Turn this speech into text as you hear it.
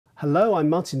Hello, I'm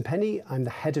Martin Penny. I'm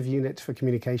the Head of Unit for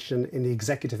Communication in the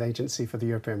Executive Agency for the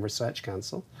European Research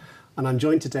Council. And I'm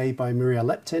joined today by Maria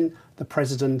Leptin, the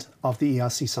President of the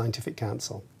ERC Scientific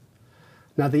Council.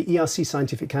 Now, the ERC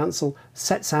Scientific Council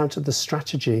sets out the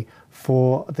strategy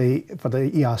for the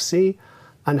ERC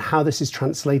and how this is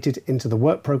translated into the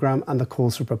work programme and the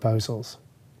calls for proposals.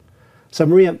 So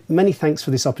Maria, many thanks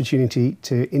for this opportunity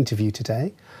to interview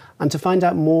today and to find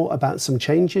out more about some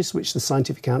changes which the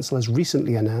Scientific Council has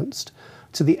recently announced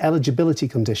to the eligibility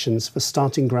conditions for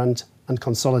Starting Grant and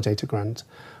Consolidator Grant,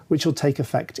 which will take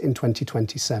effect in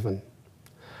 2027.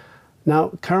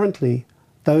 Now, currently,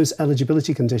 those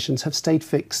eligibility conditions have stayed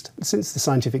fixed since the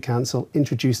Scientific Council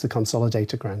introduced the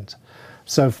Consolidator Grant.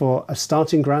 So for a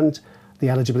Starting Grant, the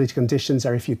eligibility conditions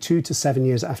are if you're 2 to 7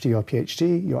 years after your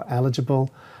PhD, you're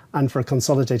eligible, and for a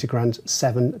Consolidator Grant,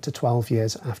 7 to 12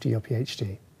 years after your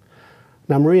PhD.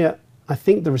 Now, Maria, I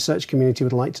think the research community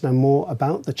would like to know more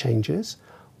about the changes,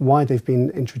 why they've been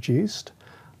introduced,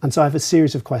 and so I have a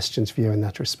series of questions for you in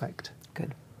that respect.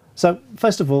 Good. So,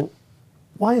 first of all,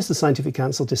 why has the Scientific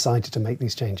Council decided to make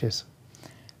these changes?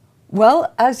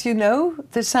 Well, as you know,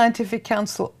 the Scientific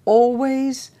Council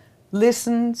always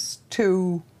listens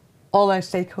to all our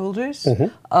stakeholders,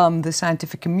 the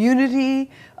scientific community,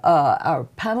 our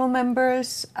panel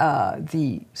members,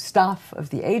 the staff of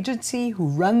the agency who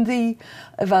run the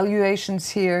evaluations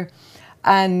here.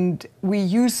 And we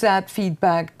use that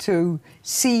feedback to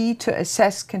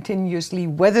assess continuously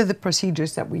whether the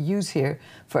procedures that we use here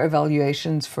for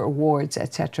evaluations, for awards,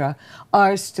 etc.,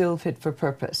 are still fit for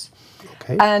purpose.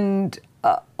 Okay. And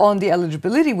on the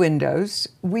eligibility windows,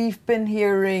 we've been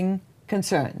hearing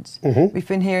concerns. We've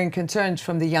been hearing concerns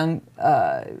from the young,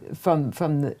 from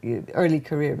the early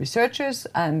career researchers,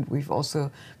 and we've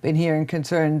also been hearing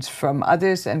concerns from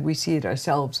others, and we see it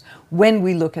ourselves when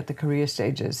we look at the career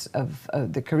stages of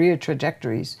the career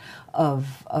trajectories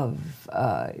of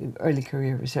early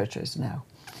career researchers now.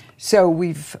 So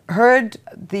we've heard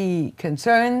the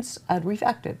concerns and we've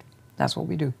acted. That's what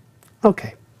we do.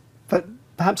 Okay, but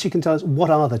perhaps you can tell us, what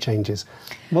are the changes?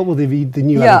 What will be the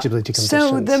new eligibility conditions?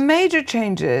 So the major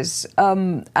changes,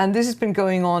 and this has been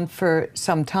going on for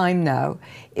some time now,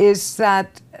 is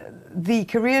that the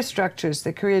career structures,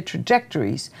 the career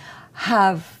trajectories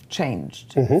have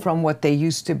changed from what they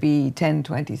used to be 10,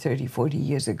 20, 30, 40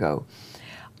 years ago.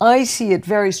 I see it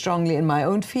very strongly in my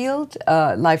own field,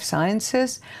 life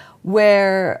sciences,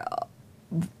 where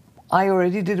I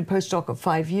already did a postdoc of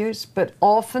 5 years, but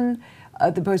often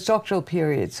the postdoctoral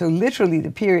period, so literally the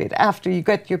period after you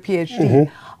get your PhD,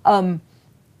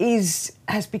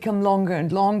 has become longer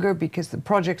and longer because the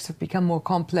projects have become more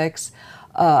complex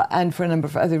and for a number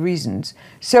of other reasons.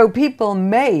 So people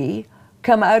may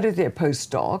come out of their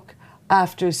postdoc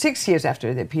after 6 years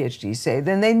after their PhD, say,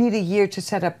 then they need a year to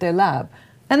set up their lab,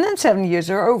 and then 7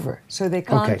 years are over, so they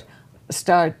can't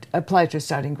apply to a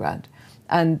starting grant,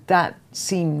 and that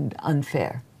seemed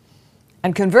unfair.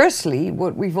 And conversely,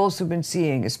 what we've also been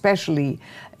seeing, especially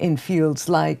in fields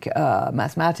like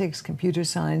mathematics, computer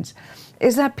science,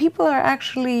 is that people are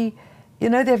actually,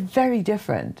 they're very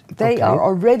different. They are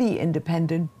already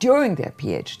independent during their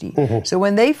PhD. So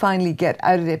when they finally get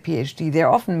out of their PhD, they're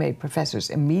often made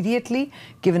professors immediately,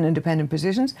 given independent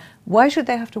positions. Why should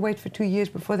they have to wait for 2 years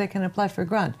before they can apply for a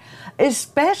grant?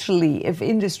 Especially if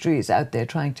industry is out there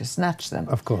trying to snatch them.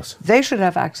 Of course. They should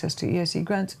have access to ERC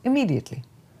grants immediately.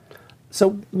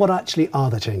 So what actually are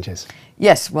the changes?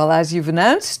 Yes, well, as you've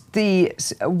announced, the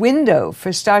window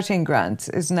for starting grants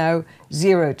is now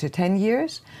 0 to 10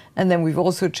 years. And then we've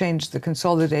also changed the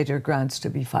consolidator grants to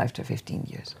be 5 to 15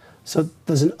 years. So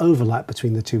there's an overlap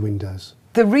between the two windows?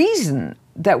 The reason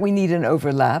that we need an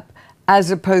overlap,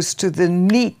 as opposed to the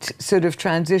neat sort of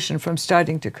transition from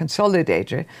starting to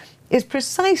consolidator, is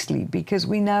precisely because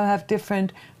we now have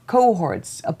different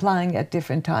cohorts applying at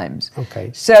different times. Okay.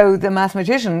 So the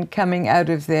mathematician coming out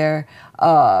of their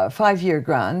 5-year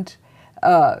grant,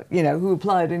 who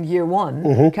applied in year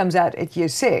 1, comes out at year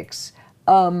 6.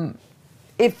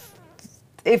 If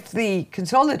the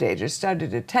consolidators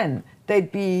started at 10,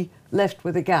 they'd be left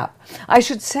with a gap. I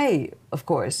should say, of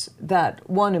course, that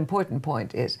one important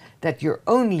point is that you're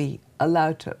only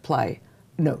allowed to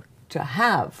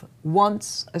have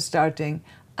once a starting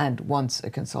and once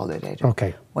a consolidator.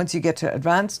 Okay. Once you get to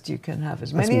advanced, you can have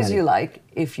as many as you like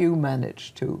if you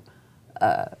manage to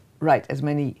write as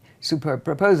many superb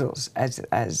proposals as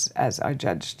are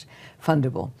judged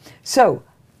fundable. So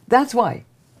that's why,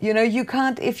 you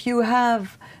can't, if you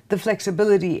have the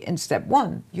flexibility in step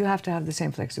 1, you have to have the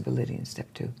same flexibility in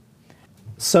step 2.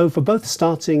 So for both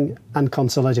starting and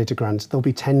consolidator grants, there'll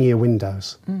be 10-year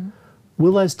windows.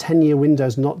 will those 10-year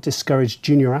windows not discourage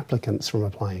junior applicants from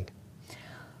applying?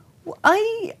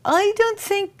 I don't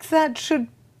think that should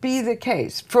be the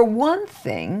case. For one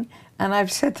thing, and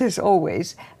I've said this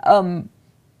always,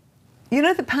 you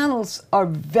know, the panels are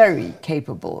very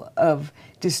capable of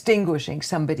distinguishing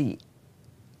somebody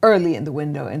early in the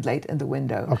window and late in the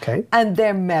window. Okay. And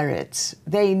their merits.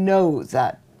 They know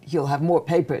that you'll have more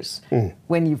papers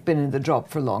when you've been in the job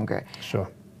for longer. Sure.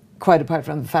 Quite apart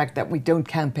from the fact that we don't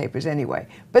count papers anyway.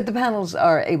 But the panels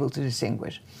are able to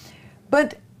distinguish.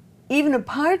 But even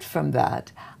apart from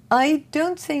that, I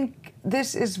don't think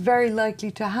this is very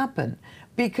likely to happen,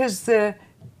 because the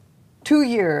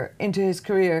 2-year into his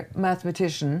career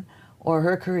mathematician or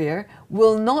her career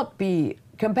will not be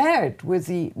compared with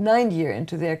the 9-year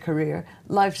into their career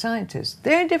life scientist.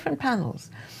 They're different panels.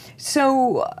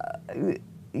 So,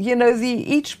 you know,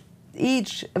 each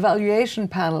evaluation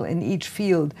panel in each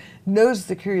field knows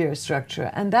the career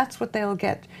structure, and that's what they'll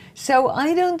get. So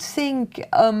I don't think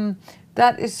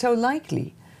that is so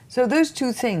likely. So those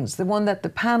two things, the one that the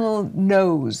panel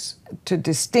knows to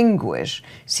distinguish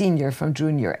senior from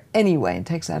junior anyway and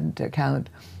takes that into account,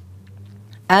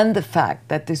 and the fact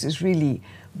that this is really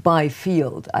by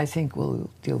field, I think will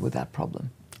deal with that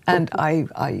problem. And I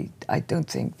don't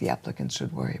think the applicants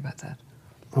should worry about that.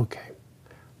 Okay.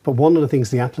 But one of the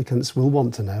things the applicants will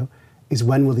want to know is,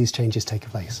 when will these changes take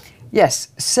place? Yes.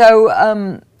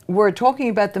 So we're talking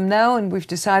about them now, and we've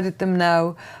decided them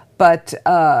now. But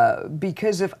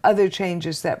because of other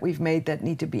changes that we've made that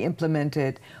need to be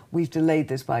implemented, we've delayed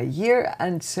this by a year.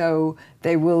 And so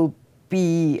they will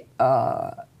be,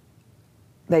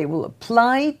 they will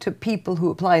apply to people who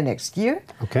apply next year,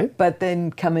 okay, but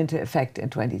then come into effect in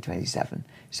 2027.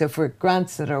 So for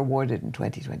grants that are awarded in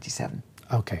 2027.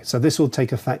 Okay, so this will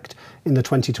take effect in the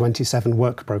 2027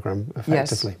 work programme,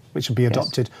 effectively, yes, which will be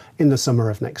adopted in the summer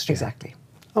of next year. Exactly.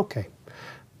 Okay.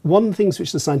 One of the things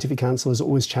which the Scientific Council has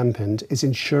always championed is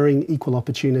ensuring equal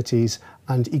opportunities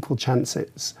and equal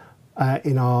chances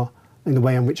in the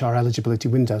way in which our eligibility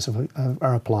windows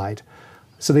are applied.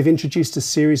 So they've introduced a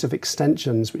series of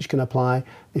extensions which can apply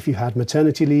if you had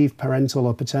maternity leave, parental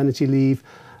or paternity leave,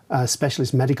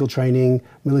 specialist medical training,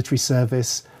 military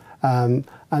service, and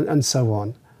so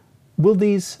on. Will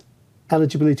these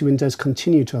eligibility windows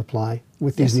continue to apply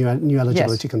with these new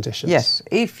eligibility conditions? Yes.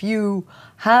 If you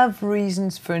have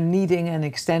reasons for needing an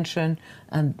extension,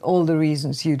 and all the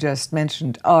reasons you just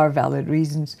mentioned are valid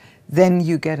reasons, then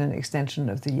you get an extension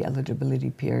of the eligibility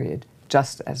period,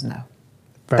 just as now.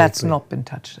 That's not been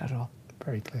touched at all.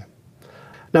 Very clear.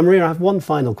 Now, Maria, I have one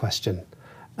final question.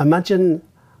 Imagine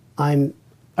I'm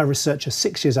a researcher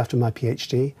 6 years after my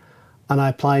PhD, and I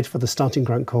applied for the Starting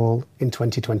Grant Call in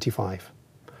 2025.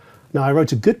 Now, I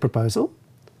wrote a good proposal,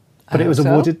 but it was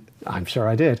awarded, I'm sure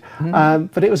I did,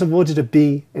 but it was awarded a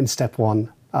B in step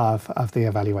 1 of the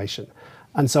evaluation.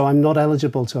 And so I'm not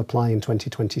eligible to apply in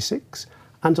 2026,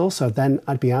 and also then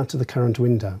I'd be out of the current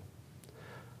window.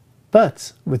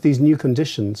 But with these new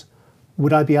conditions,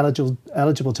 would I be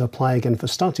eligible to apply again for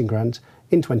Starting Grant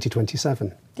in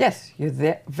 2027? Yes, you're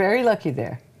there, very lucky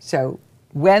there. So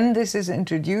when this is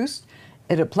introduced,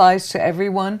 it applies to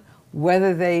everyone,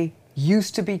 whether they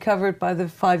used to be covered by the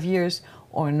 5 years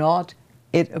or not.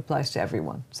 It applies to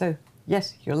everyone. So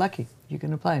yes, you're lucky. You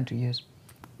can apply in 2 years.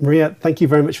 Maria, thank you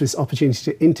very much for this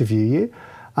opportunity to interview you.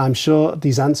 I'm sure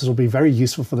these answers will be very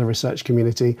useful for the research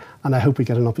community, and I hope we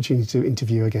get an opportunity to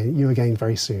interview you again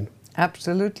very soon.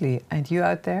 Absolutely. And you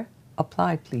out there,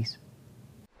 apply, please.